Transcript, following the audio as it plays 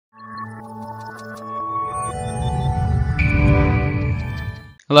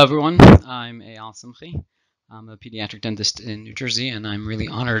Hello, everyone. I'm Eyal Simchi. I'm a pediatric dentist in New Jersey, and I'm really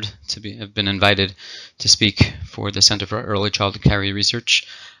honored to have been invited to speak for the Center for Early Childhood Caries Research.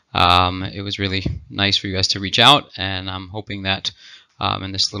 It was really nice for you guys to reach out, and I'm hoping that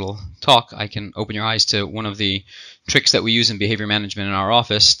in this little talk I can open your eyes to one of the tricks that we use in behavior management in our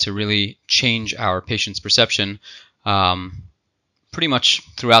office to really change our patient's perception pretty much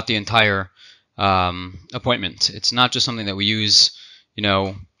throughout the entire appointment. It's not just something that we use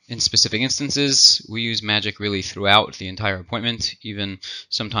in specific instances. We use magic really throughout the entire appointment, even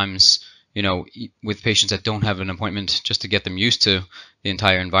sometimes, with patients that don't have an appointment, just to get them used to the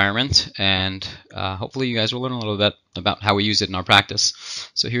entire environment. And hopefully you guys will learn a little bit about how we use it in our practice.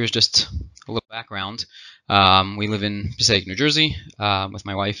 So here's just a little background. We live in Passaic, New Jersey, with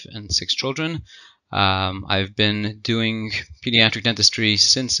my wife and 6 children. I've been doing pediatric dentistry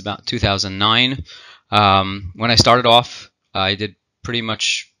since about 2009. When I started off, I did pretty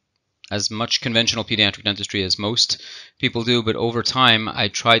much as much conventional pediatric dentistry as most people do, but over time I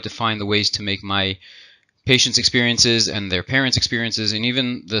tried to find the ways to make my patients' experiences and their parents' experiences and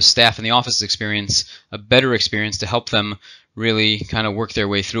even the staff in the office's experience a better experience to help them really kind of work their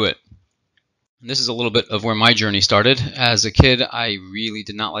way through it. And this is a little bit of where my journey started. As a kid, I really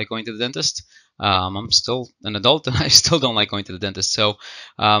did not like going to the dentist. I'm still an adult and I still don't like going to the dentist. So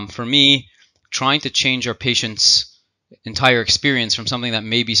for me, trying to change our patients' entire experience from something that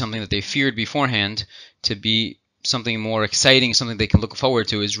may be something that they feared beforehand to be something more exciting, something they can look forward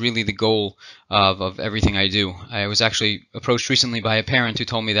to, is really the goal of everything I do. I was actually approached recently by a parent who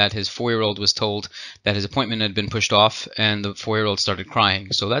told me that his 4-year-old was told that his appointment had been pushed off and the 4-year-old started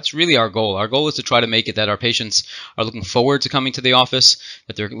crying. So that's really our goal. Our goal is to try to make it that our patients are looking forward to coming to the office,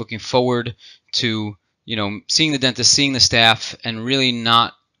 that they're looking forward to seeing the dentist, seeing the staff, and really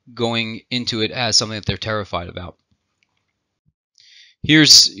not going into it as something that they're terrified about.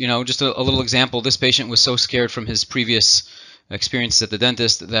 Here's, just a little example. This patient was so scared from his previous experiences at the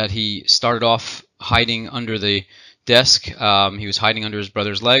dentist that he started off hiding under the desk. He was hiding under his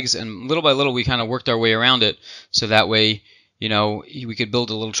brother's legs, and little by little we kind of worked our way around it so that way, we could build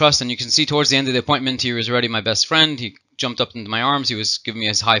a little trust. And you can see towards the end of the appointment, he was already my best friend. He jumped up into my arms. He was giving me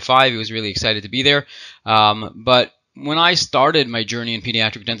his high five. He was really excited to be there. But when I started my journey in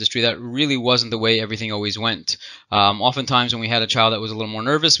pediatric dentistry, that really wasn't the way everything always went. Oftentimes when we had a child that was a little more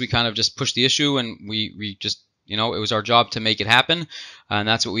nervous, we kind of just pushed the issue and we just, it was our job to make it happen, and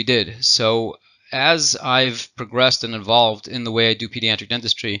that's what we did. So as I've progressed and evolved in the way I do pediatric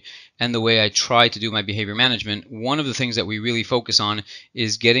dentistry and the way I try to do my behavior management, one of the things that we really focus on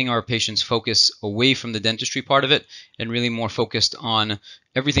is getting our patients' focus away from the dentistry part of it and really more focused on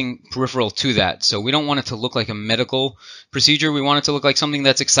everything peripheral to that. So we don't want it to look like a medical procedure. We want it to look like something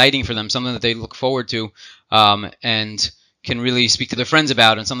that's exciting for them, something that they look forward to and can really speak to their friends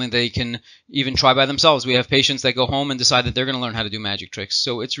about, and something they can even try by themselves. We have patients that go home and decide that they're going to learn how to do magic tricks.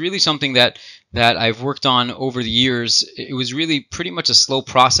 So it's really something that I've worked on over the years. It was really pretty much a slow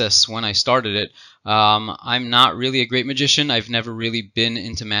process when I started it. I'm not really a great magician. I've never really been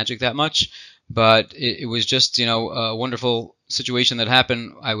into magic that much, but it was just, a wonderful situation that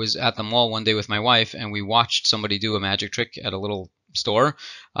happened. I was at the mall one day with my wife, and we watched somebody do a magic trick at a little store,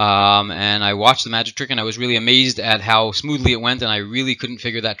 and I watched the magic trick, and I was really amazed at how smoothly it went, and I really couldn't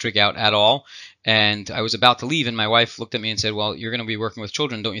figure that trick out at all. And I was about to leave, and my wife looked at me and said, "Well, you're going to be working with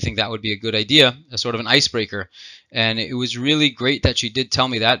children. Don't you think that would be a good idea, a sort of an icebreaker?" And it was really great that she did tell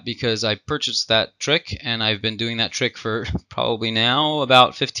me that, because I purchased that trick, and I've been doing that trick for probably now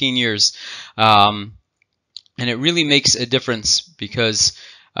about 15 years. And it really makes a difference, because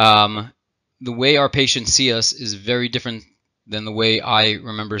the way our patients see us is very different than the way I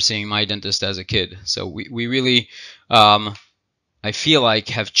remember seeing my dentist as a kid. So we really, I feel like,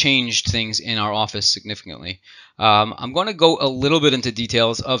 have changed things in our office significantly. I'm going to go a little bit into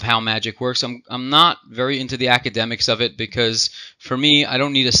details of how magic works. I'm not very into the academics of it, because for me, I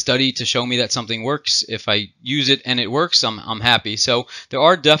don't need a study to show me that something works. If I use it and it works, I'm happy. So there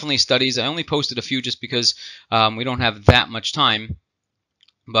are definitely studies. I only posted a few just because we don't have that much time.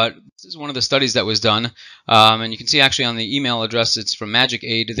 But this is one of the studies that was done, and you can see actually on the email address, it's from Magic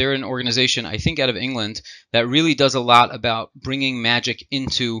Aid. They're an organization, I think, out of England that really does a lot about bringing magic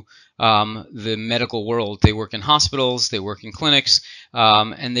into the medical world. They work in hospitals, they work in clinics,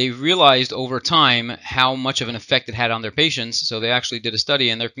 and they've realized over time how much of an effect it had on their patients. So they actually did a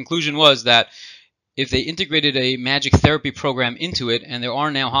study, and their conclusion was that if they integrated a magic therapy program into it, and there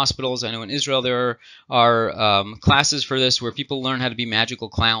are now hospitals, I know in Israel there are classes for this where people learn how to be magical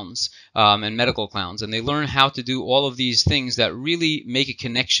clowns and medical clowns, and they learn how to do all of these things that really make a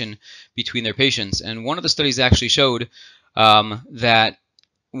connection between their patients. And one of the studies actually showed that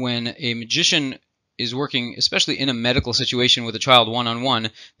when a magician is working, especially in a medical situation with a child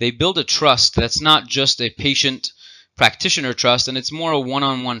one-on-one, they build a trust that's not just a patient practitioner trust, and it's more a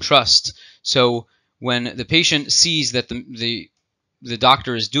one-on-one trust. So when the patient sees that the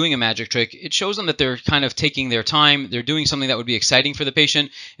doctor is doing a magic trick, it shows them that they're kind of taking their time, they're doing something that would be exciting for the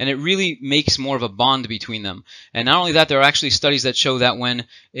patient, and it really makes more of a bond between them. And not only that, there are actually studies that show that when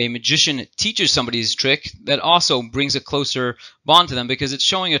a magician teaches somebody his trick, that also brings a closer bond to them, because it's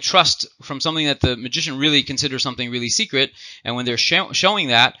showing a trust from something that the magician really considers something really secret, and when they're showing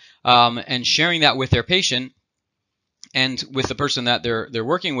that and sharing that with their patient and with the person that they're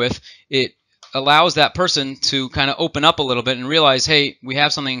working with, it allows that person to kind of open up a little bit and realize, hey, we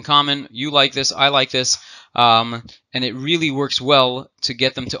have something in common. You like this, I like this, and it really works well to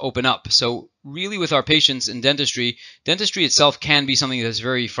get them to open up. So really with our patients in dentistry, dentistry itself can be something that's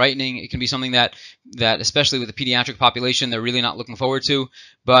very frightening. It can be something that especially with the pediatric population, they're really not looking forward to.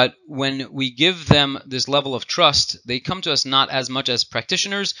 But when we give them this level of trust, they come to us not as much as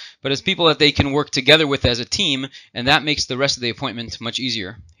practitioners, but as people that they can work together with as a team, and that makes the rest of the appointment much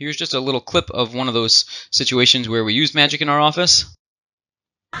easier. Here's just a little clip of one of those situations where we use magic in our office.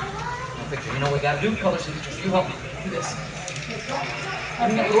 Picture. You know what we gotta do? Color signatures. You help me do this.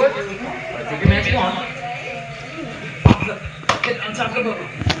 I'm gonna do it. Alright, take your magic on. Get on top of the book.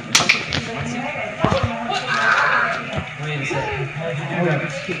 Wait a second. How did you do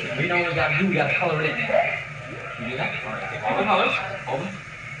that? We know what we gotta do. We gotta color it in. You do that? Alright, take all the colors. Hold them.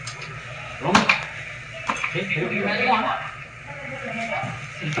 Roll them. Okay, take your magic on.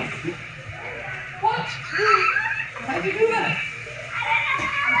 What? How did you do that?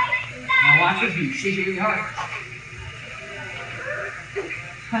 Now watch this, you shake it really hard.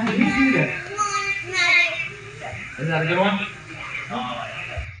 How did you do that? Is that a good one?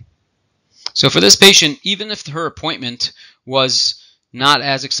 So for this patient, even if her appointment was not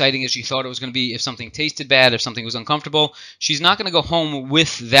as exciting as she thought it was going to be, if something tasted bad, if something was uncomfortable, she's not going to go home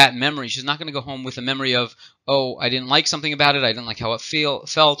with that memory. She's not going to go home with a memory of, oh, I didn't like something about it, I didn't like how it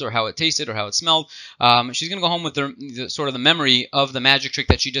felt, or how it tasted, or how it smelled. She's going to go home with the sort of the memory of the magic trick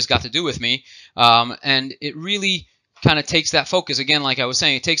that she just got to do with me, and it really kind of takes that focus, again, like I was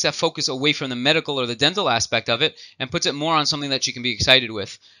saying, it takes that focus away from the medical or the dental aspect of it and puts it more on something that she can be excited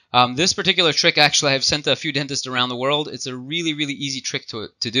with. This particular trick, actually, I've sent to a few dentists around the world. It's a really, really easy trick to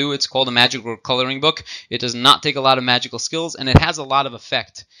do. It's called a magical coloring book. It does not take a lot of magical skills, and it has a lot of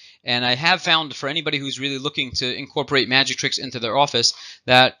effect. And I have found for anybody who's really looking to incorporate magic tricks into their office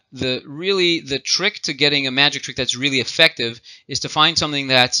that the trick to getting a magic trick that's really effective is to find something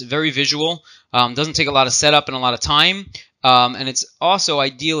that's very visual, doesn't take a lot of setup and a lot of time, and it's also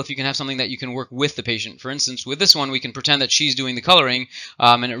ideal if you can have something that you can work with the patient. For instance, with this one, we can pretend that she's doing the coloring,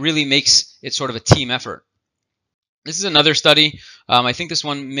 and it really makes it sort of a team effort. This is another study. I think this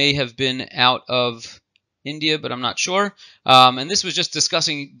one may have been out of India, but I'm not sure. And this was just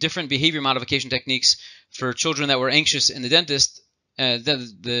discussing different behavior modification techniques for children that were anxious in the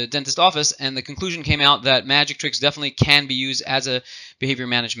dentist office, and the conclusion came out that magic tricks definitely can be used as a behavior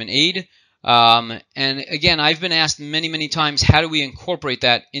management aid. And again, I've been asked many, many times, how do we incorporate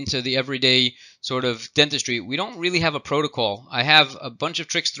that into the everyday sort of dentistry? We don't really have a protocol. I have a bunch of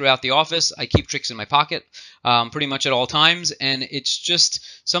tricks throughout the office. I keep tricks in my pocket pretty much at all times, and it's just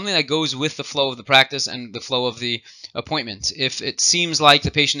something that goes with the flow of the practice and the flow of the appointment. If it seems like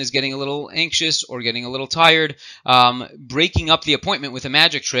the patient is getting a little anxious or getting a little tired, breaking up the appointment with a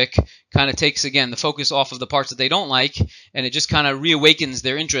magic trick kind of takes, again, the focus off of the parts that they don't like, and it just kind of reawakens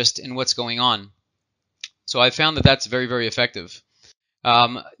their interest in what's going on. So I found that that's very, very effective.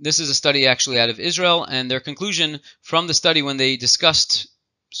 This is a study actually out of Israel, and their conclusion from the study when they discussed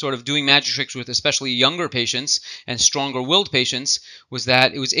sort of doing magic tricks with especially younger patients and stronger-willed patients was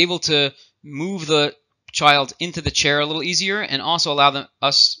that it was able to move the child into the chair a little easier and also allow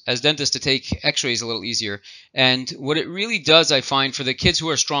us as dentists to take x-rays a little easier. And what it really does, I find, for the kids who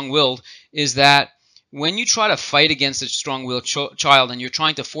are strong-willed is that when you try to fight against a strong-willed child and you're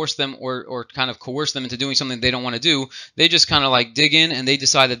trying to force them or kind of coerce them into doing something they don't want to do, they just kind of like dig in and they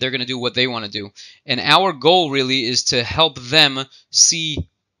decide that they're going to do what they want to do. And our goal really is to help them see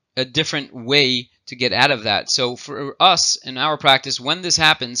a different way to get out of that. So for us in our practice, when this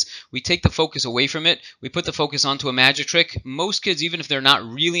happens, we take the focus away from it. We put the focus onto a magic trick. Most kids, even if they're not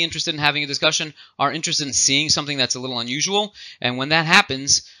really interested in having a discussion, are interested in seeing something that's a little unusual. And when that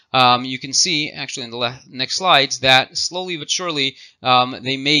happens, you can see, actually in the next slides, that slowly but surely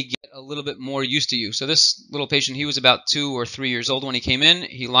they may get a little bit more used to you. So this little patient, he was about 2 or 3 years old when he came in.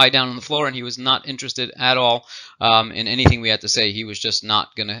 He lied down on the floor and he was not interested at all in anything we had to say. He was just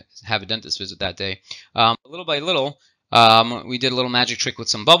not going to have a dentist visit that day. Little by little, We did a little magic trick with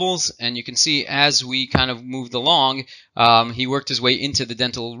some bubbles, and you can see as we kind of moved along, he worked his way into the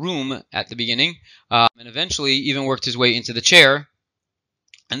dental room at the beginning, and eventually even worked his way into the chair.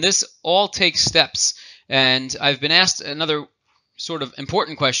 And this all takes steps. And I've been asked another sort of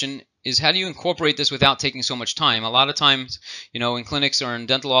important question is, how do you incorporate this without taking so much time? A lot of times, in clinics or in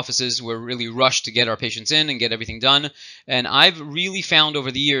dental offices, we're really rushed to get our patients in and get everything done. And I've really found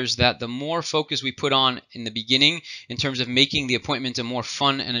over the years that the more focus we put on in the beginning in terms of making the appointment a more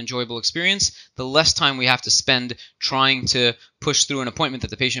fun and enjoyable experience, the less time we have to spend trying to push through an appointment that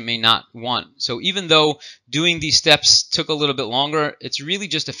the patient may not want. So even though doing these steps took a little bit longer, it's really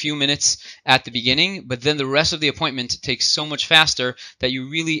just a few minutes at the beginning, but then the rest of the appointment takes so much faster that you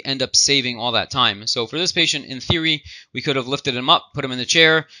really end up saving all that time. So for this patient, in theory, we could have lifted him up, put him in the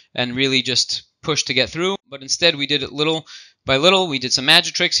chair, and really just pushed to get through, but instead we did it little by little. We did some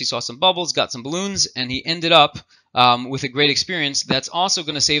magic tricks. He saw some bubbles, got some balloons, and he ended up with a great experience. That's also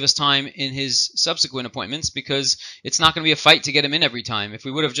going to save us time in his subsequent appointments, because it's not going to be a fight to get him in every time. If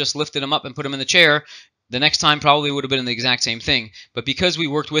we would have just lifted him up and put him in the chair, the next time probably would have been the exact same thing. But because we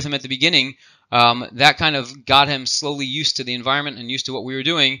worked with him at the beginning, that kind of got him slowly used to the environment and used to what we were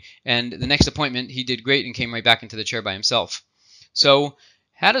doing, and the next appointment he did great and came right back into the chair by himself. So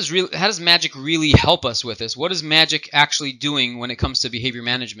how does magic really help us with this? What is magic actually doing when it comes to behavior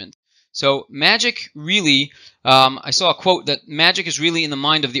management? So magic really, I saw a quote that magic is really in the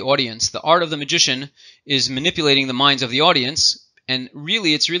mind of the audience. The art of the magician is manipulating the minds of the audience, and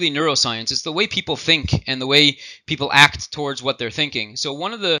really it's really neuroscience. It's the way people think and the way people act towards what they're thinking. So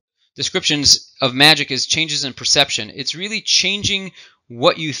one of the descriptions of magic is changes in perception. It's really changing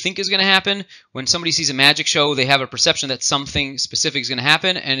what you think is going to happen. When somebody sees a magic show, they have a perception that something specific is going to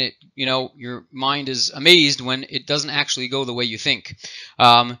happen, and your mind is amazed when it doesn't actually go the way you think.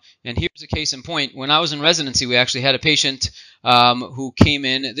 And here's a case in point. When I was in residency, we actually had a patient who came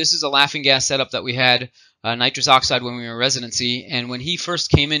in. This is a laughing gas setup that we had, nitrous oxide, when we were in residency. And when he first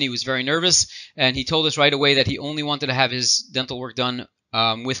came in, he was very nervous, and he told us right away that he only wanted to have his dental work done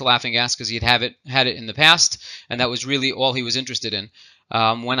with laughing gas because he had it in the past, and that was really all he was interested in.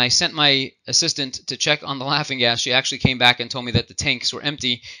 When I sent my assistant to check on the laughing gas, she actually came back and told me that the tanks were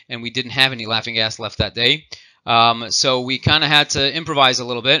empty and we didn't have any laughing gas left that day. So we kind of had to improvise a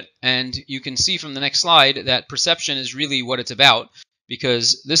little bit, and you can see from the next slide that perception is really what it's about,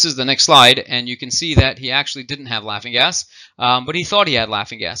 because this is the next slide, and you can see that he actually didn't have laughing gas, but he thought he had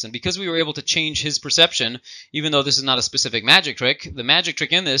laughing gas. And because we were able to change his perception, even though this is not a specific magic trick, the magic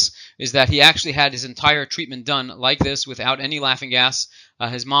trick in this is that he actually had his entire treatment done like this without any laughing gas.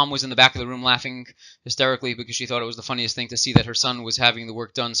 His mom was in the back of the room laughing hysterically because she thought it was the funniest thing to see that her son was having the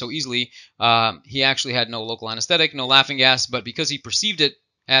work done so easily. He actually had no local anesthetic, no laughing gas, but because he perceived it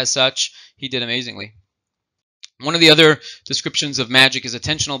as such, he did amazingly. One of the other descriptions of magic is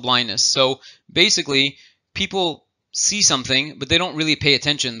attentional blindness. So basically, people see something, but they don't really pay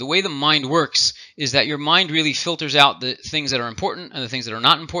attention. The way the mind works is that your mind really filters out the things that are important and the things that are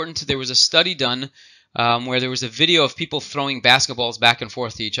not important. There was a study done where there was a video of people throwing basketballs back and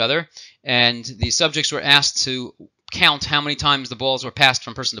forth to each other, and the subjects were asked to count how many times the balls were passed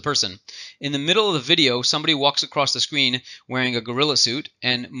from person to person. In the middle of the video, somebody walks across the screen wearing a gorilla suit,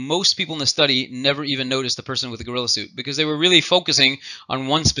 and most people in the study never even noticed the person with the gorilla suit because they were really focusing on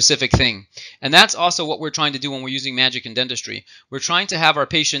one specific thing. And that's also what we're trying to do when we're using magic in dentistry. We're trying to have our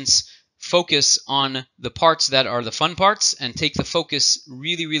patients focus on the parts that are the fun parts and take the focus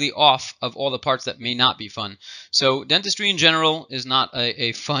really, really off of all the parts that may not be fun. So dentistry in general is not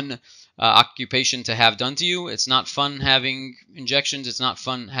a fun occupation to have done to you. It's not fun having injections. It's not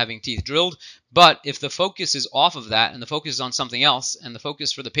fun having teeth drilled. But if the focus is off of that and the focus is on something else, and the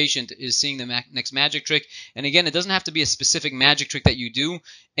focus for the patient is seeing the next magic trick, and again, it doesn't have to be a specific magic trick that you do.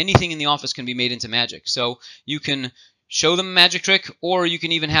 Anything in the office can be made into magic. So you can show them a magic trick, or you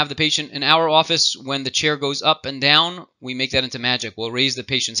can even have the patient in our office, when the chair goes up and down, we make that into magic. We'll raise the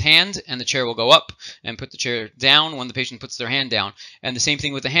patient's hand and the chair will go up, and put the chair down when the patient puts their hand down. And the same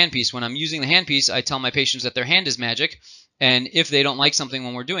thing with the handpiece. When I'm using the handpiece, I tell my patients that their hand is magic, and if they don't like something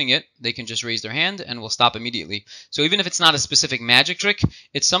when we're doing it, they can just raise their hand and we'll stop immediately. So even if it's not a specific magic trick,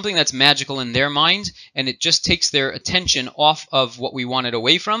 it's something that's magical in their mind, and it just takes their attention off of what we want it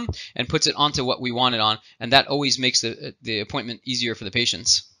away from and puts it onto what we want it on, and that always makes the appointment easier for the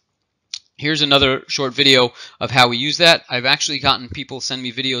patients. Here's another short video of how we use that. I've actually gotten people send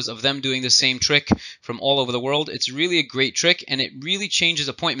me videos of them doing the same trick from all over the world. It's really a great trick, and it really changes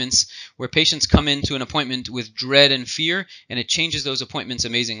appointments where patients come into an appointment with dread and fear, and it changes those appointments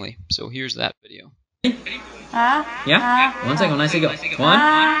amazingly. So here's that video. Yeah? 1 second, when I say go. 1,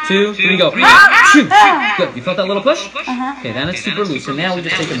 2, 3, go. Shoot! Good. You felt that little push? Okay, then it's super loose. So now we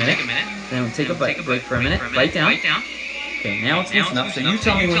just take a minute. Then we take a break for a minute. Bite down. Okay, now it's loose enough. So you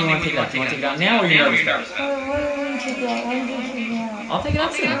tell me when you want to take it out. Do you want to take it out now or are you nervous about it? I'll take it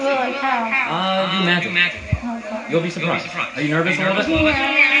out soon. Do magic. You'll be surprised. Are you nervous a little bit?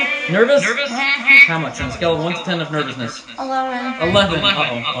 Nervous? How much? On a scale of 1 to 10 of nervousness? 11. 11.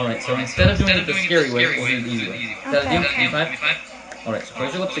 Uh-oh. Alright, so instead of doing it the scary way, we'll do the easy way. Is that a deal? 5? Alright, so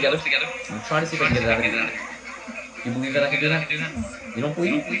close your lips together. And try to see if I can get it out of you. You believe that I can do that? You don't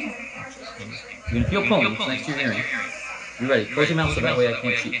believe? You're going to feel pulling. It's next to your hearing. You ready? Close your mouth so that way I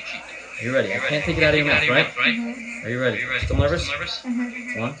can't cheat. Are you ready? I can't take it out of your mouth, right? Are you ready? Still nervous?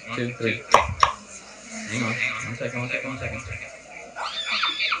 1, 2, 3. Hang on. 1 second.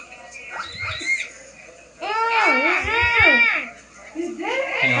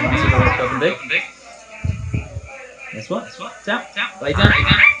 Hang on, let me see the lips open big. Guess what? Tap. Bite down.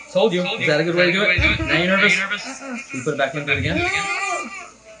 Told you. Is that a good way to do it? Now you're nervous? Can you put it back in there again?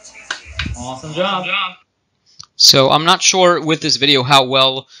 Awesome job. So I'm not sure with this video how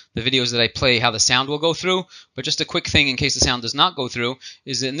well the videos that I play, how the sound will go through, but just a quick thing in case the sound does not go through,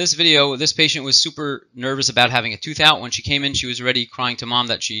 is that in this video, this patient was super nervous about having a tooth out. When she came in, she was already crying to mom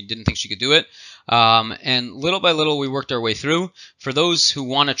that she didn't think she could do it. And little by little, we worked our way through. For those who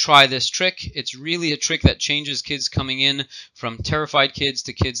want to try this trick, it's really a trick that changes kids coming in from terrified kids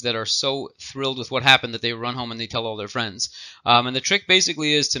to kids that are so thrilled with what happened that they run home and they tell all their friends. And the trick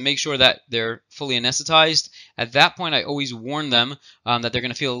basically is to make sure that they're fully anesthetized. At that point, I always warn them that they're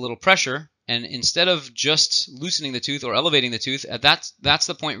going to feel a little pressure. And instead of just loosening the tooth or elevating the tooth, that's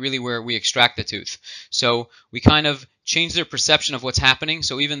the point really where we extract the tooth. So we kind of change their perception of what's happening.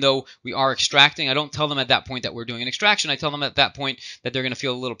 So even though we are extracting, I don't tell them at that point that we're doing an extraction. I tell them at that point that they're going to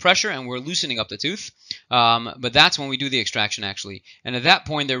feel a little pressure and we're loosening up the tooth. But that's when we do the extraction actually. And at that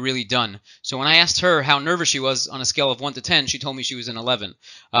point, they're really done. So when I asked her how nervous she was on a scale of 1 to 10, she told me she was an 11.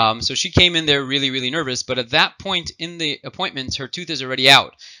 So she came in there really, really nervous. But at that point in the appointment, her tooth is already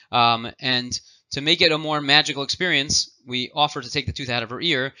out. And to make it a more magical experience, we offered to take the tooth out of her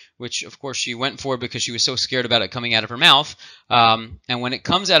ear, which of course she went for because she was so scared about it coming out of her mouth. And when it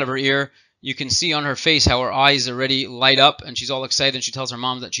comes out of her ear, you can see on her face how her eyes already light up and she's all excited and she tells her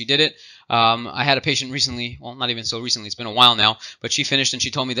mom that she did it. I had a patient recently, well, not even so recently, it's been a while now, but she finished and she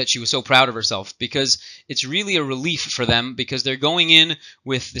told me that she was so proud of herself because it's really a relief for them because they're going in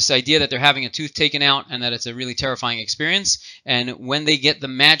with this idea that they're having a tooth taken out and that it's a really terrifying experience. And when they get the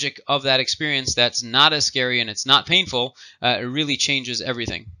magic of that experience that's not as scary and it's not painful, it really changes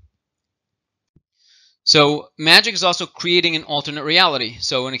everything. So magic is also creating an alternate reality.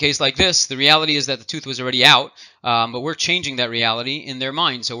 So in a case like this, the reality is that the tooth was already out, but we're changing that reality in their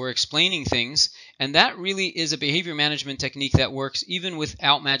mind. So we're explaining things, and that really is a behavior management technique that works even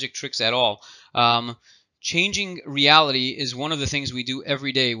without magic tricks at all. Changing reality is one of the things we do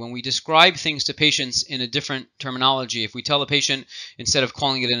every day when we describe things to patients in a different terminology. If we tell a patient, instead of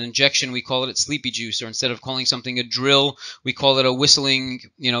calling it an injection, we call it sleepy juice, or instead of calling something a drill, we call it a whistling,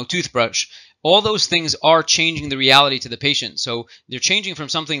 toothbrush. All those things are changing the reality to the patient. So they're changing from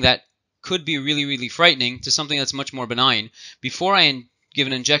something that could be really, really frightening to something that's much more benign. Before I give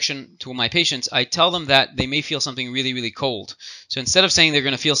an injection to my patients, I tell them that they may feel something really, really cold. So instead of saying they're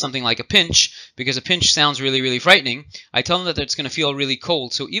going to feel something like a pinch, because a pinch sounds really, really frightening, I tell them that it's going to feel really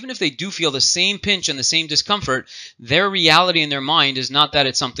cold. So even if they do feel the same pinch and the same discomfort, their reality in their mind is not that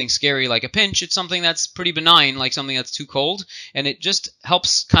it's something scary like a pinch. It's something that's pretty benign, like something that's too cold. And it just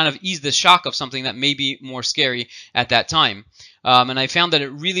helps kind of ease the shock of something that may be more scary at that time. And I found that it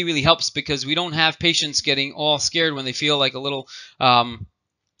really, really helps because we don't have patients getting all scared when they feel like a little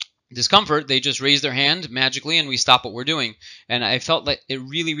discomfort. They just raise their hand magically and we stop what we're doing. And I felt that it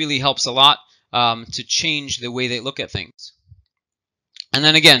really, really helps a lot to change the way they look at things. And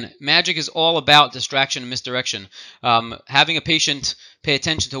then again, magic is all about distraction and misdirection. Having a patient pay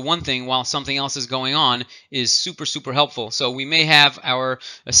attention to one thing while something else is going on is super, super helpful. So we may have our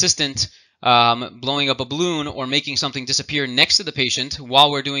assistant blowing up a balloon or making something disappear next to the patient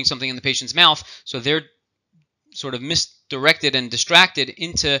while we're doing something in the patient's mouth. So they're sort of misdirected and distracted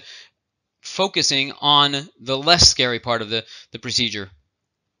into focusing on the less scary part of the procedure.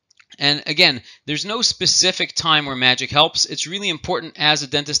 And again, there's no specific time where magic helps. It's really important as a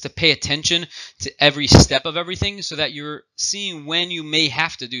dentist to pay attention to every step of everything so that you're seeing when you may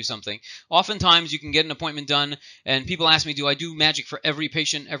have to do something. Oftentimes, you can get an appointment done, and people ask me, do I do magic for every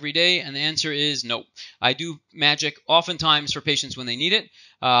patient every day? And the answer is no. I do magic oftentimes for patients when they need it.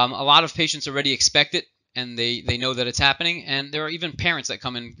 A lot of patients already expect it, and they know that it's happening. And there are even parents that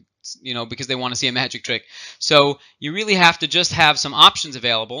come in because they want to see a magic trick. So you really have to just have some options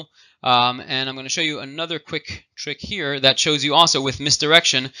available. And I'm going to show you another quick trick here that shows you also with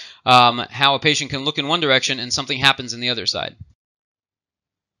misdirection how a patient can look in one direction and something happens in the other side.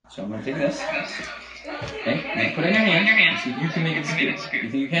 So I'm going to take this. Okay, I'm going to put it in your hand. See if you can make it disappear. You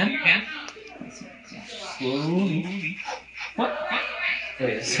think you can? Let's see. Slowly. What?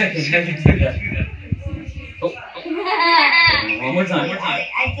 Wait a second. How do you do that? Oh. One more time.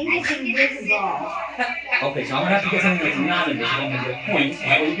 I think it's invisible. Okay, so I'm going to have to get something that's not invisible. I'm going to get a point.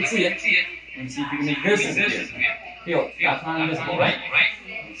 That way you can see it. And see if you can make this disappear. Feel it. That's not invisible, right?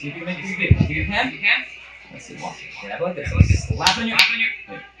 See if you can make it disappear. You think you can? Let's see. Grab like this. Slap on your...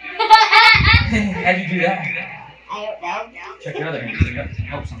 How'd you do that? I don't know. Check your other hand. You got to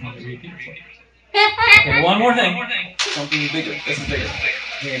help somehow to repeat yourself. Okay, one more thing. Something bigger. This is bigger.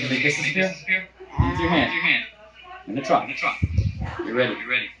 You have to make this disappear. Into your hand. In the trunk. You ready?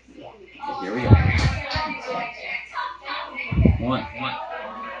 Okay, here we go. 1,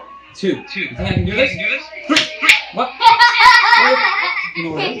 2. You think I can do this? 3. What? You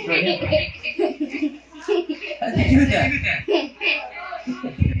know where it is? Right here. How did you do that?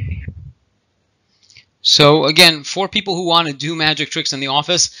 So again, for people who want to do magic tricks in the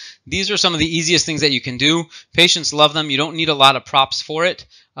office, these are some of the easiest things that you can do. Patients love them. You don't need a lot of props for it.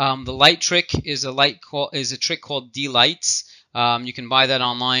 The light trick is a trick called D-Lights. You can buy that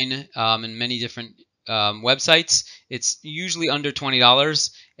online in many different websites. It's usually under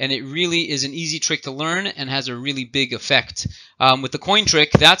 $20, and it really is an easy trick to learn and has a really big effect. With the coin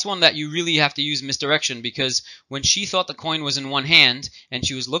trick, that's one that you really have to use misdirection, because when she thought the coin was in one hand and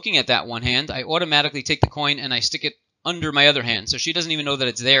she was looking at that one hand, I automatically take the coin and I stick it under my other hand, so she doesn't even know that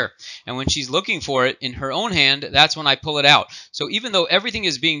it's there. And when she's looking for it in her own hand, that's when I pull it out. So even though everything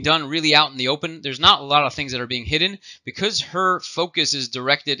is being done really out in the open, there's not a lot of things that are being hidden, because her focus is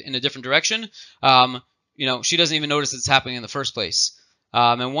directed in a different direction. She doesn't even notice it's happening in the first place.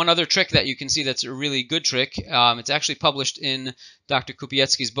 And one other trick that you can see that's a really good trick, it's actually published in Dr.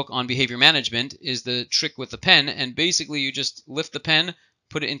 Kupiecki's book on behavior management, is the trick with the pen. And basically you just lift the pen,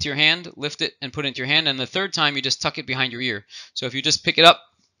 put it into your hand, lift it, and put it into your hand. And the third time, you just tuck it behind your ear. So if you just pick it up,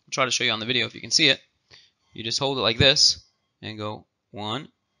 I'll try to show you on the video if you can see it. You just hold it like this and go 1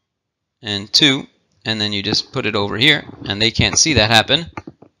 and 2, and then you just put it over here, and they can't see that happen.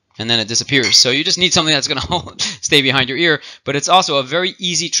 And then it disappears. So you just need something that's going to stay behind your ear. But it's also a very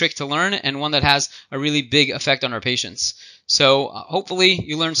easy trick to learn, and one that has a really big effect on our patients. So hopefully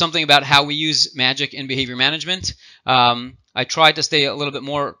you learned something about how we use magic in behavior management. I tried to stay a little bit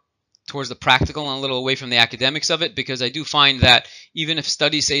more towards the practical and a little away from the academics of it, because I do find that even if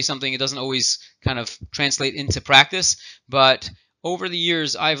studies say something, it doesn't always kind of translate into practice. But over the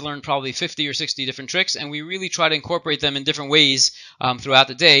years, I've learned probably 50 or 60 different tricks, and we really try to incorporate them in different ways throughout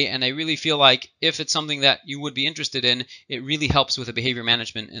the day. And I really feel like if it's something that you would be interested in, it really helps with the behavior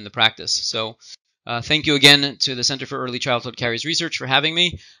management in the practice. So thank you again to the Center for Early Childhood Caries Research for having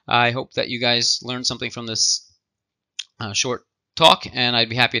me. I hope that you guys learned something from this short talk, and I'd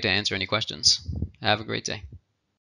be happy to answer any questions. Have a great day.